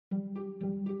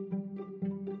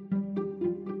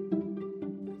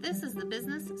This is the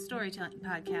Business Storytelling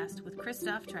Podcast with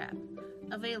Christoph Trapp,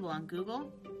 available on Google,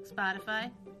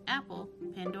 Spotify, Apple,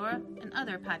 Pandora, and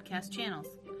other podcast channels.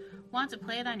 Want to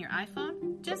play it on your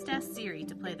iPhone? Just ask Siri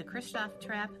to play the Christoph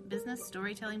Trapp Business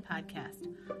Storytelling Podcast,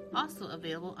 also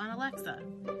available on Alexa.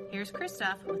 Here's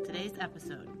Christoph with today's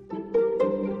episode.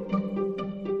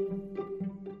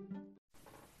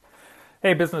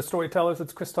 Hey, business storytellers,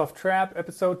 it's Christoph Trapp,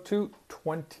 episode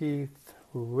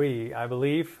 223, I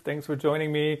believe. Thanks for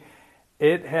joining me.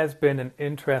 It has been an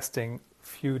interesting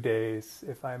few days,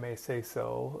 if I may say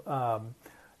so.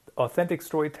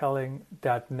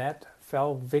 AuthenticStorytelling.net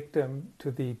fell victim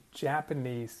to the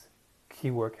Japanese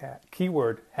keyword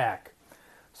hack.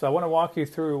 So I want to walk you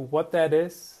through what that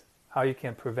is, how you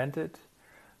can prevent it,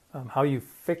 how you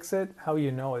fix it, how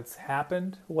you know it's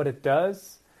happened, what it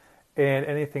does, and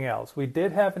anything else. We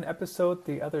did have an episode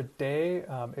the other day.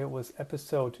 It was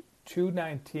episode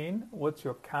 219. What's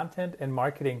your content and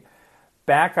marketing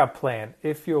backup plan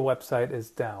if your website is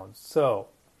down? So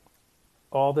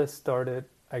all this started,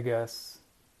 I guess,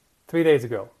 3 days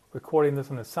ago. Recording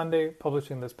this on a Sunday,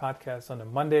 publishing this podcast on a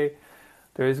Monday.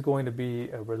 There is going to be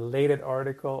a related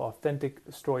article,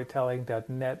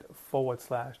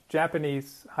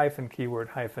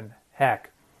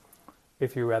 AuthenticStorytelling.net/Japanese-keyword-hack.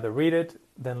 If you rather read it,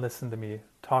 then listen to me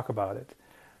talk about it.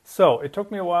 So it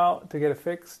took me a while to get it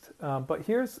fixed, but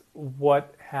here's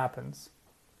what happens.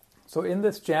 So in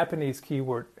this Japanese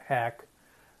keyword hack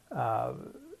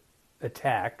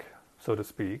attack, so to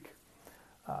speak,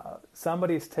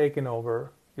 somebody's taken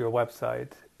over your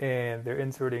website and they're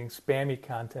inserting spammy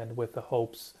content with the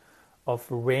hopes of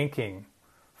ranking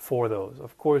for those.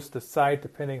 Of course, the site,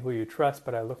 depending who you trust,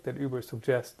 but I looked at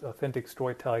Ubersuggest,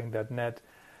 AuthenticStorytelling.net,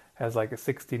 has like a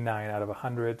 69 out of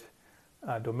 100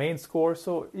 domain score.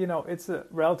 So, it's a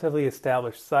relatively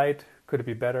established site. Could it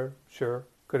be better? Sure.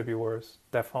 Could it be worse?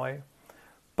 Definitely.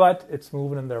 But it's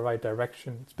moving in the right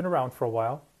direction. It's been around for a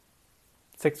while.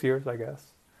 6 years, I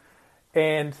guess.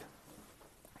 And,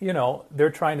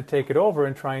 they're trying to take it over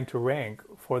and trying to rank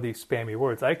for these spammy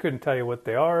words. I couldn't tell you what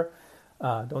they are.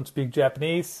 Don't speak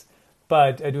Japanese.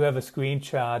 But I do have a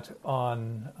screenshot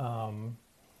on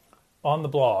the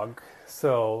blog.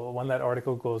 So when that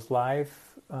article goes live,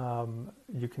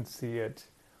 you can see it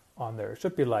on there. It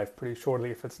should be live pretty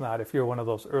shortly. If it's not, if you're one of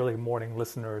those early morning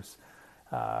listeners,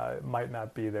 it might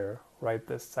not be there right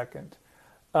this second.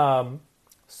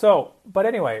 But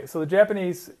anyway, so the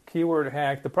Japanese keyword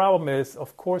hack, the problem is,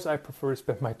 of course, I prefer to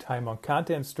spend my time on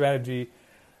content strategy,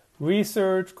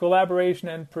 research, collaboration,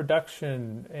 and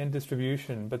production and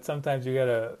distribution. But sometimes you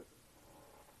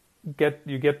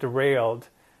get derailed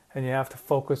and you have to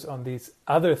focus on these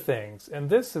other things. And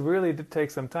this really did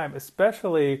take some time,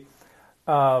 especially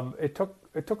it took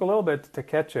a little bit to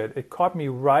catch it. It caught me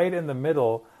right in the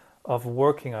middle of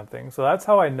working on things. So that's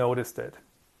how I noticed it.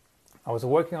 I was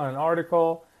working on an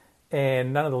article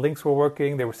and none of the links were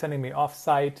working. They were sending me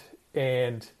off-site,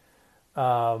 and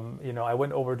I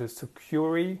went over to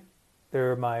Sucuri.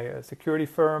 They're my security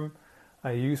firm.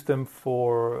 I used them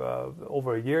for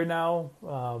over a year now.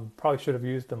 Probably should have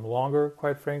used them longer,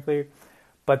 quite frankly.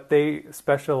 But they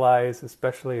specialize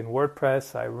especially in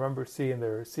WordPress. I remember seeing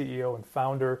their CEO and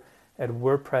founder at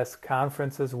WordPress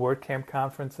conferences, WordCamp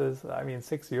conferences,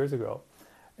 6 years ago.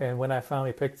 And when I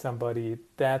finally picked somebody,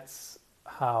 that's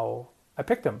how I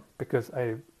picked him, because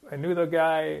I knew the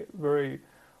guy, very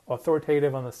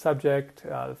authoritative on the subject.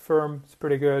 The firm is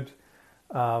pretty good.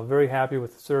 Very happy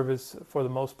with the service for the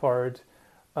most part.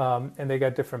 And they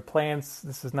got different plans.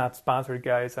 This is not sponsored,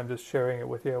 guys. I'm just sharing it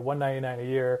with you. $199 a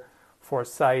year for a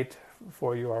site,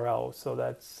 for URL. So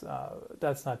that's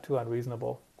not too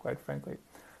unreasonable, quite frankly.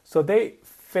 So they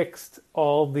fixed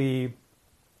all the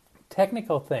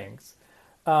technical things,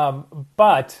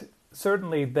 but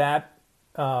certainly that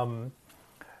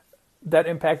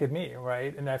impacted me,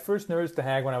 right? And I first noticed the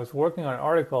hack when I was working on an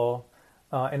article,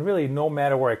 and really no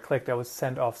matter where I clicked, I was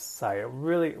sent off site. It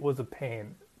really was a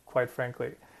pain, quite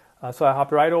frankly. So I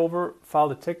hopped right over,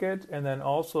 filed a ticket, and then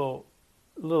also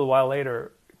a little while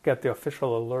later got the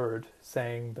official alert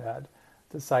saying that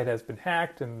the site has been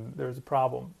hacked and there's a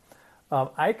problem.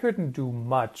 I couldn't do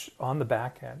much on the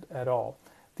back end at all.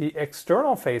 The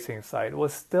external facing site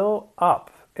was still up,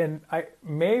 and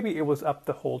maybe it was up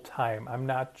the whole time. I'm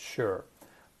not sure.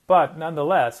 But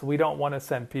nonetheless, we don't want to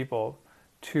send people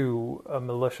to a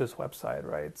malicious website,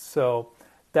 right? So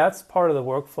that's part of the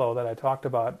workflow that I talked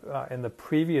about in the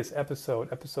previous episode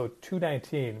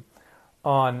 219,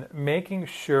 on making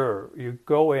sure you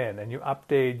go in and you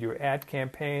update your ad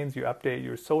campaigns, you update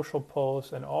your social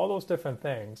posts, and all those different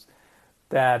things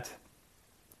that,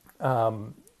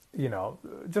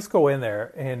 just go in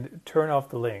there and turn off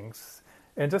the links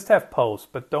and just have posts,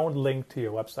 but don't link to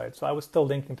your website. So I was still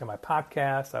linking to my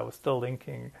podcast. I was still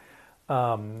linking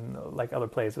like other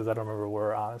places. I don't remember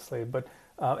where, honestly. But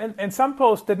and some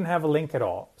posts didn't have a link at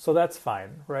all. So that's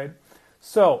fine, right?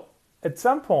 So at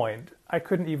some point, I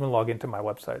couldn't even log into my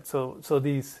website. So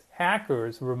these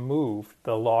hackers removed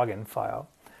the login file.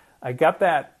 I got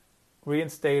that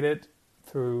reinstated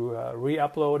through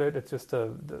re-uploaded. It's just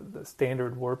the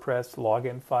standard WordPress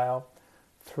login file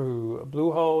through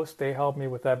Bluehost. They helped me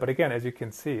with that. But again, as you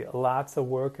can see, lots of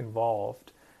work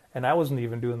involved. And I wasn't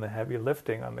even doing the heavy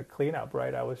lifting on the cleanup,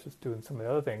 right? I was just doing some of the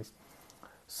other things.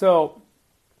 So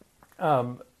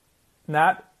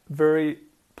not very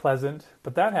pleasant,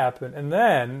 but that happened. And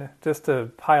then, just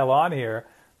to pile on here,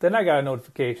 then I got a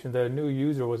notification that a new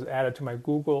user was added to my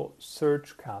Google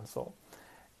Search Console.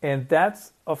 And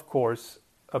that's, of course,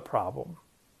 a problem.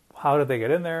 How did they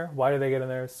get in there? Why did they get in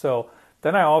there? So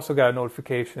then I also got a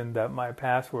notification that my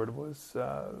password was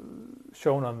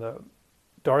shown on the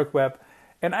dark web.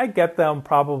 And I get them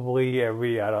probably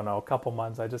every, I don't know, a couple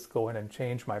months. I just go in and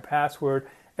change my password.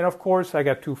 And of course, I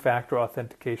got two-factor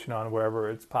authentication on wherever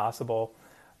it's possible.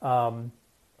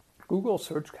 Google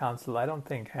Search Console, I don't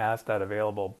think has that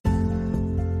available. Do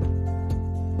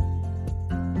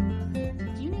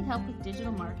you need help with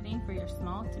digital marketing for your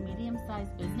small to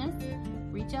medium-sized business?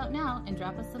 Reach out now and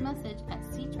drop us a message at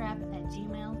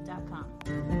ctrap@gmail.com.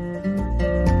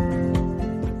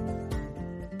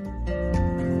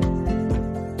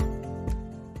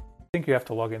 I think you have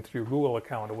to log in through your Google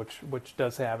account, which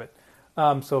does have it.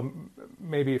 So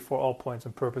maybe for all points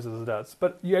and purposes it does.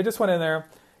 But yeah, I just went in there.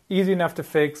 Easy enough to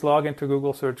fix, log into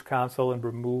Google Search Console and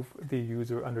remove the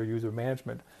user under user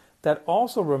management. That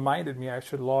also reminded me I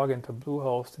should log into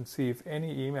Bluehost and see if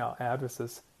any email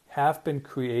addresses have been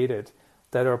created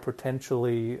that are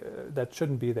potentially, that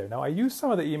shouldn't be there. Now, I use some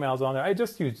of the emails on there. I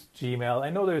just use Gmail. I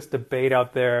know there's debate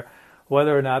out there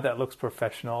whether or not that looks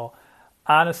professional.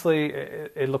 Honestly,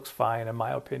 it looks fine in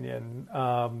my opinion.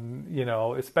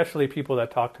 Especially people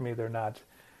that talk to me, they're not,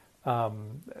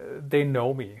 they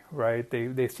know me, right?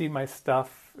 They see my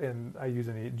stuff and I use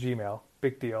any Gmail,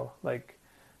 big deal. Like,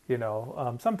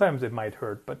 sometimes it might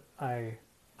hurt, but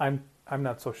I'm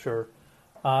not so sure,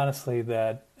 honestly,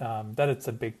 that it's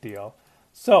a big deal.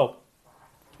 So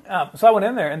I went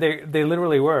in there and they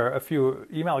literally were a few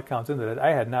email accounts in there that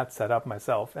I had not set up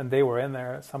myself, and they were in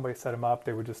there. Somebody set them up.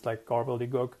 They were just like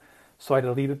gobbledygook. So I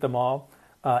deleted them all.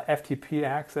 FTP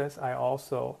access, I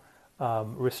also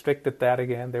restricted that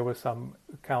again. There were some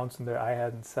accounts in there I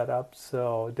hadn't set up,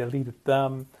 so deleted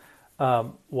them.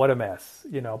 What a mess,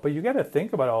 But you got to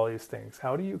think about all these things.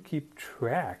 How do you keep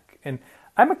track? And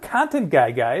I'm a content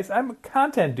guy, guys. I'm a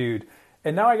content dude.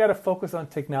 And now I got to focus on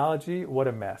technology. What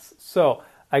a mess. So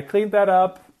I cleaned that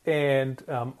up and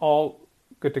all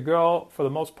good to go for the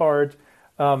most part.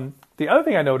 The other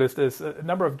thing I noticed is a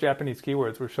number of Japanese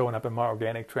keywords were showing up in my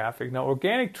organic traffic. Now,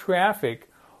 organic traffic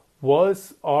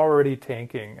was already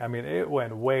tanking. I mean, it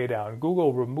went way down.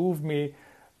 Google removed me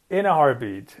in a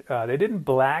heartbeat. They didn't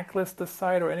blacklist the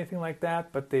site or anything like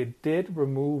that, but they did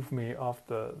remove me off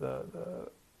the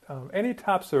any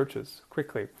top searches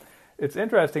quickly. It's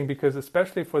interesting because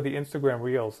especially for the Instagram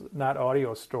Reels, not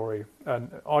audio story,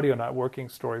 audio not working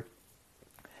story,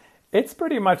 it's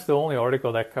pretty much the only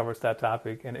article that covers that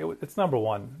topic, and it's number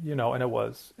one, and it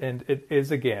was, and it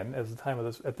is again at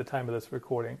the time of this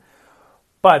recording.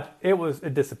 But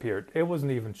it disappeared. It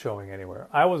wasn't even showing anywhere.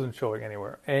 I wasn't showing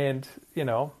anywhere, and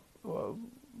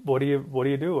what do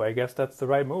you do? I guess that's the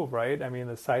right move, right? I mean,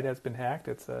 the site has been hacked.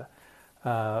 It's a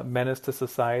menace to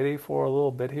society for a little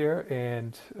bit here,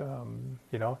 and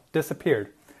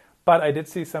disappeared. But I did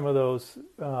see some of those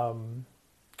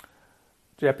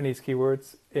Japanese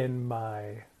keywords in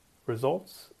my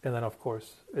results, and then of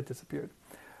course it disappeared.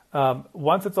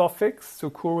 Once it's all fixed,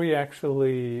 Sucuri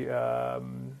actually, I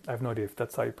have no idea if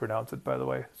that's how you pronounce it, by the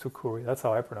way. Sucuri, that's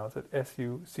how I pronounce it,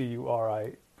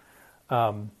 Sucuri.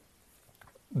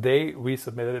 They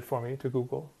resubmitted it for me to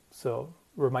Google, so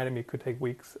reminded me it could take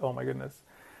weeks. Oh my goodness.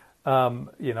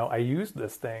 I use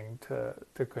this thing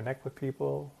to connect with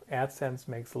people. AdSense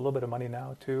makes a little bit of money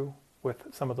now too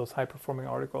with some of those high performing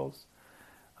articles.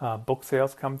 Book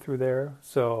sales come through there,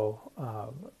 so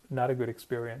not a good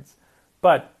experience.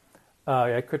 But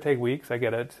it could take weeks, I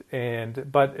get it,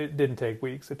 but it didn't take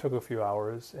weeks. It took a few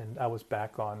hours, and I was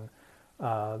back on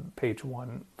page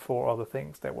one for all the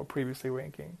things that were previously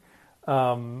ranking.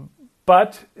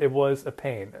 But it was a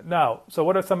pain. Now, so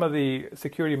what are some of the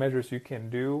security measures you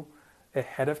can do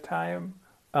ahead of time?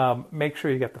 Make sure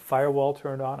you get the firewall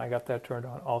turned on. I got that turned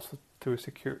on also through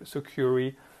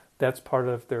Sucuri. That's part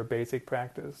of their basic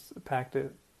package.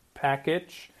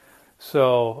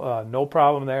 So no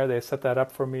problem there. They set that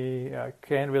up for me. I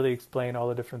can't really explain all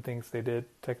the different things they did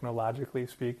technologically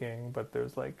speaking, but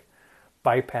there's like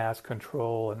bypass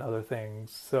control and other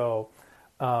things. So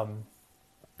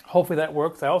hopefully that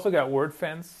works. I also got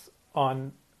WordFence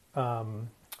on the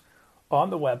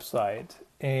website,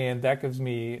 and that gives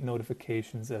me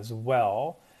notifications as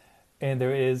well. And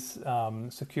there is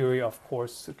Sucuri, of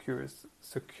course.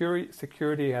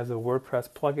 Security has a WordPress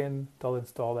plugin. They'll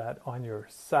install that on your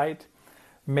site.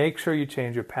 Make sure you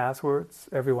change your passwords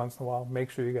every once in a while. Make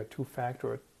sure you got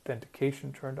two-factor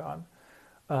authentication turned on.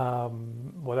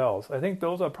 What else? I think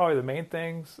those are probably the main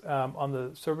things. On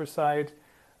the server side,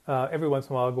 every once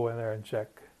in a while I'll go in there and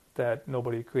check that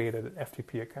nobody created an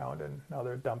FTP account and now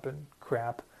they're dumping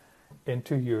crap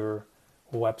into your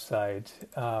website.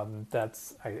 I'm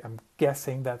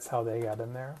guessing that's how they got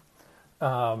in there.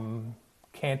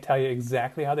 Can't tell you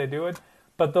exactly how they do it,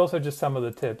 but those are just some of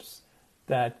the tips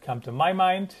that come to my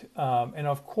mind. And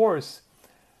of course,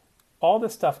 all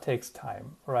this stuff takes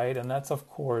time, right? And that's, of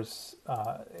course,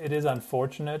 it is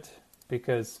unfortunate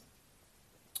because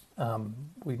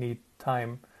we need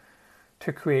time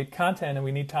to create content, and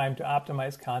we need time to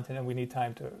optimize content, and we need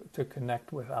time to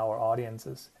connect with our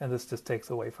audiences. And this just takes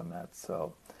away from that.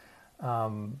 So,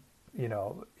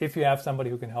 if you have somebody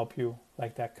who can help you,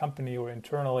 like that company or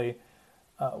internally,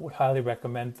 would highly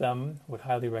recommend them, would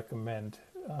highly recommend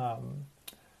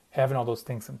having all those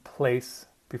things in place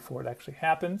before it actually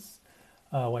happens.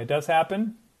 When it does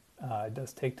happen, it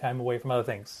does take time away from other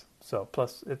things. So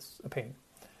plus it's a pain.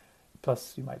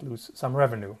 Plus you might lose some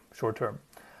revenue short term.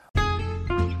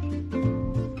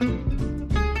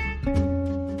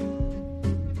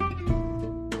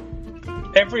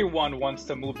 Everyone wants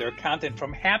to move their content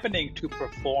from happening to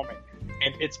performing,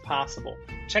 and it's possible.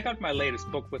 Check out my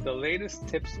latest book with the latest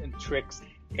tips and tricks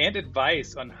and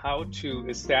advice on how to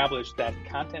establish that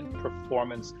content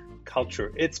performance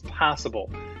culture. It's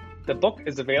possible. The book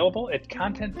is available at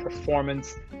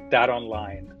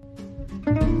contentperformance.online.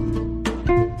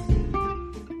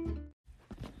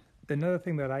 Another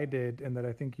thing that I did and that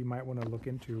I think you might want to look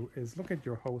into is look at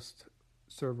your host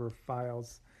server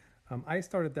files. I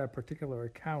started that particular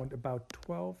account about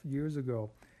 12 years ago.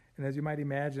 And as you might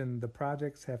imagine, the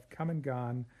projects have come and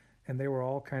gone, and there were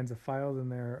all kinds of files in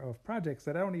there of projects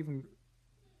that I don't even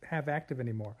have active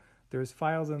anymore. There's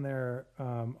files in there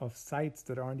of sites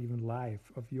that aren't even live,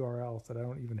 of URLs that I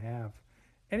don't even have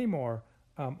anymore.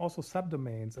 Also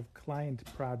subdomains of client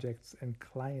projects and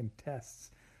client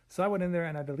tests. So I went in there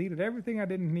and I deleted everything I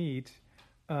didn't need.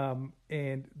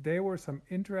 And there were some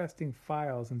interesting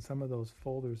files in some of those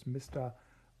folders, Mr.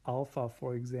 Alpha,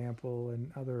 for example,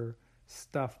 and other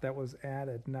stuff that was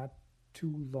added not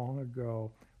too long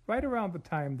ago, right around the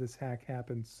time this hack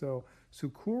happened. So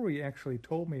Sucuri actually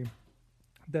told me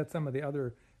that some of the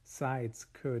other sites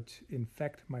could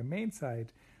infect my main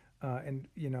site. And,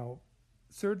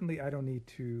 certainly I don't need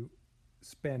to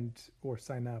spend or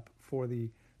sign up for the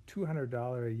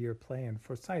 $200 a year plan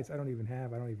for sites I don't even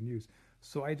use.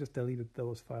 So I just deleted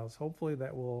those files. Hopefully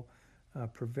that will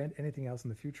prevent anything else in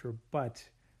the future, but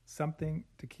something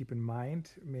to keep in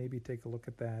mind. Maybe take a look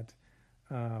at that.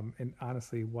 And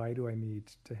honestly, why do I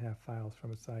need to have files from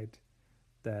a site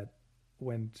that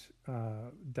went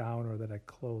down or that I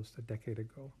closed a decade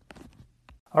ago?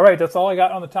 All right, that's all I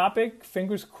got on the topic.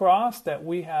 Fingers crossed that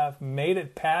we have made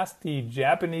it past the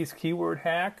Japanese keyword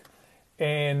hack.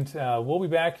 And we'll be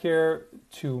back here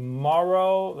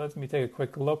tomorrow. Let me take a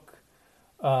quick look.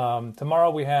 Tomorrow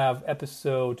we have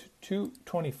episode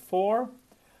 224,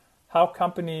 How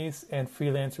Companies and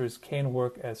Freelancers Can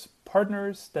Work as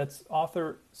Partners. That's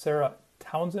author Sarah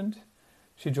Townsend.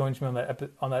 She joins me on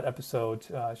that episode.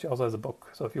 She also has a book,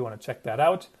 so if you want to check that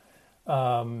out.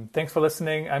 Thanks for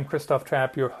listening. I'm Christoph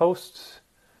Trapp, your host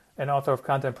and author of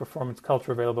Content Performance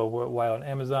Culture, available worldwide on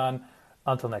Amazon.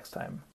 Until next time.